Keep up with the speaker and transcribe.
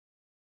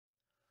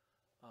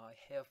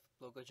I have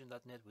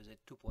blogengine.net with a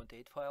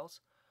 2.8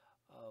 files,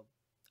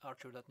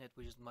 Archer.net,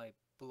 which is my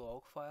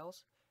blog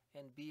files,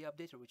 and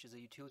BUpdater, which is a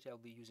utility I'll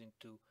be using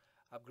to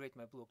upgrade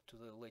my blog to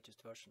the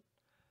latest version.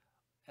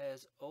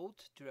 As old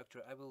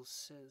directory, I will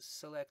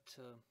select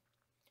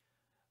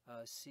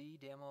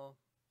cdemo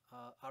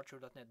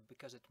Archer.net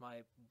because it's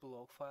my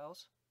blog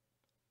files,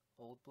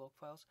 old blog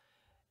files,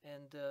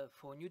 and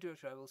for new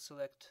directory I will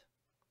select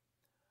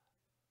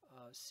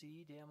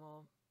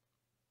cdemo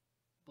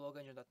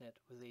blogengine.net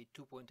with a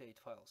 2.8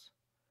 files.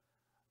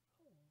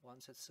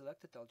 Once it's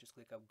selected, I'll just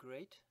click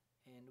upgrade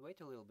and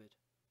wait a little bit.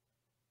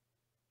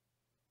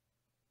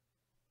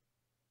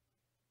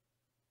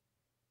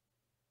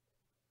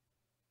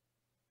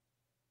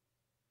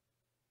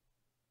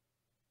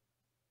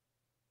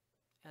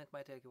 And it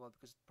might take a while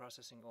because it's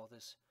processing all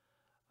these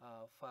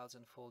files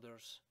and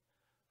folders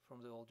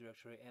from the old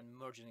directory and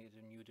merging it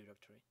in a new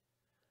directory.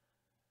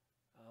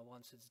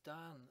 Once it's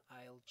done,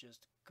 I'll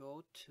just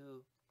go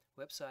to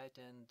website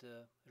and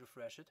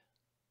refresh it.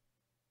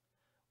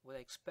 What I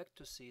expect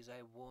to see is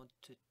I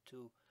wanted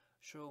to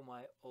show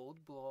my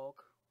old blog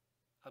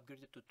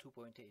upgraded to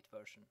 2.8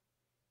 version.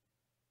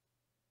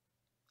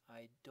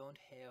 I don't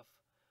have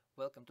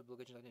welcome to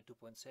blogengine.net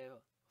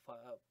 2.7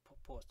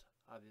 post,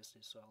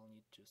 obviously, so I'll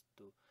need just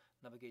to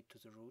navigate to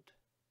the root,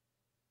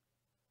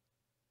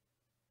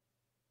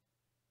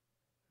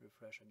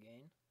 refresh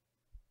again,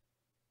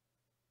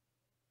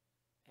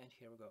 and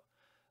here we go.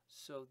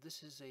 So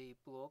this is a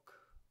blog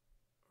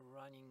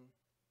running,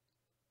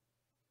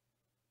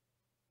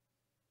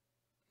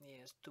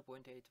 yes,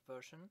 2.8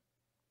 version,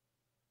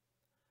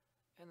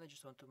 and I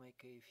just want to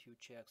make a few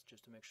checks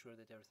just to make sure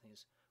that everything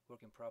is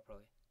working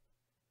properly.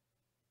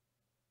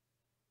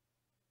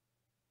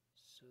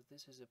 So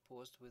this is a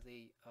post with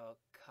a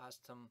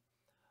custom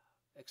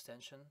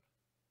extension,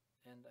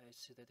 and I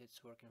see that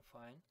it's working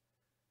fine.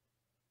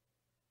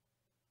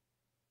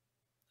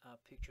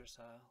 Pictures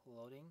are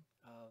loading,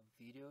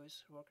 video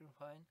is working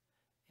fine,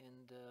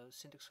 and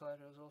syntax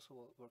slider is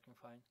also working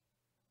fine.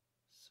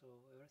 So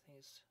everything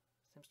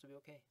seems to be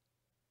okay.